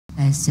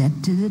I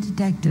said to the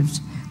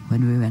detectives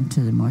when we went to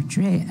the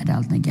mortuary at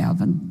Alton and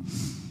Galvin,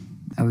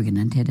 are we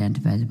going to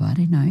identify the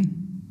body now?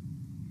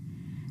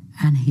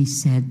 And he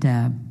said,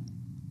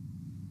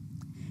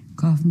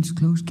 coffin's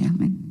closed,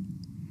 Kathleen.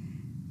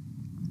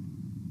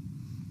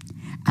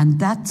 And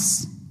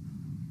that's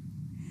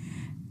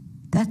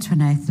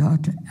when I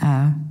thought,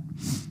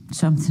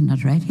 something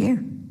not right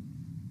here.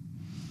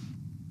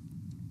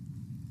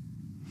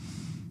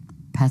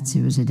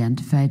 Patsy was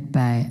identified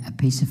by a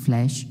piece of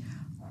flesh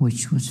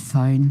which was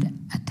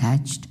found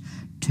attached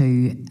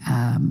to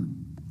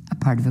a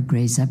part of a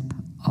grey zip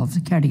of the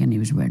cardigan he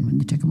was wearing when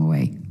they took him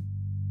away.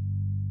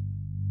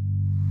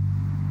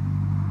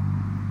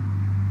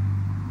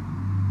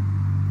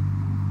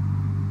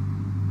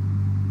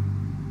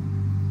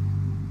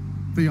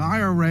 The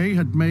IRA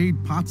had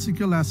made Patsy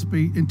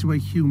Gillespie into a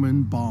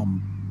human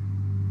bomb.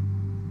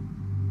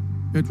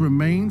 It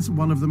remains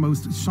one of the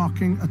most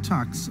shocking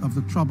attacks of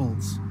the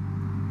Troubles.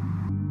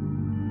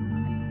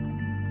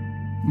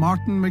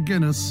 Martin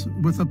McGuinness,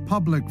 with a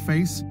public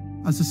face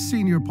as a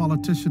senior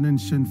politician in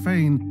Sinn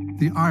Fein,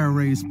 the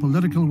IRA's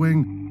political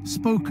wing,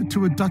 spoke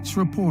to a Dutch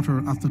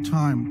reporter at the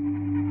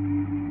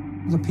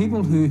time. The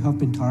people who have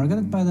been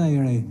targeted by the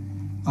IRA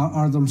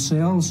are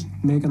themselves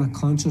making a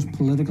conscious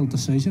political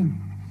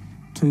decision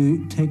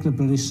to take the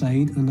British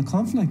side in the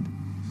conflict.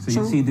 So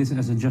you see this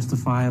as a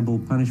justifiable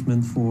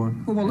punishment for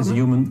as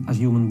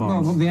human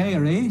bombs? Well, the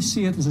IRA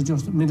see it as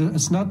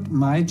it's not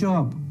my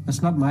job,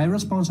 it's not my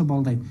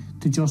responsibility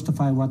to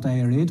justify what the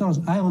IRA does.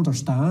 I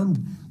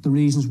understand the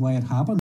reasons why it happened.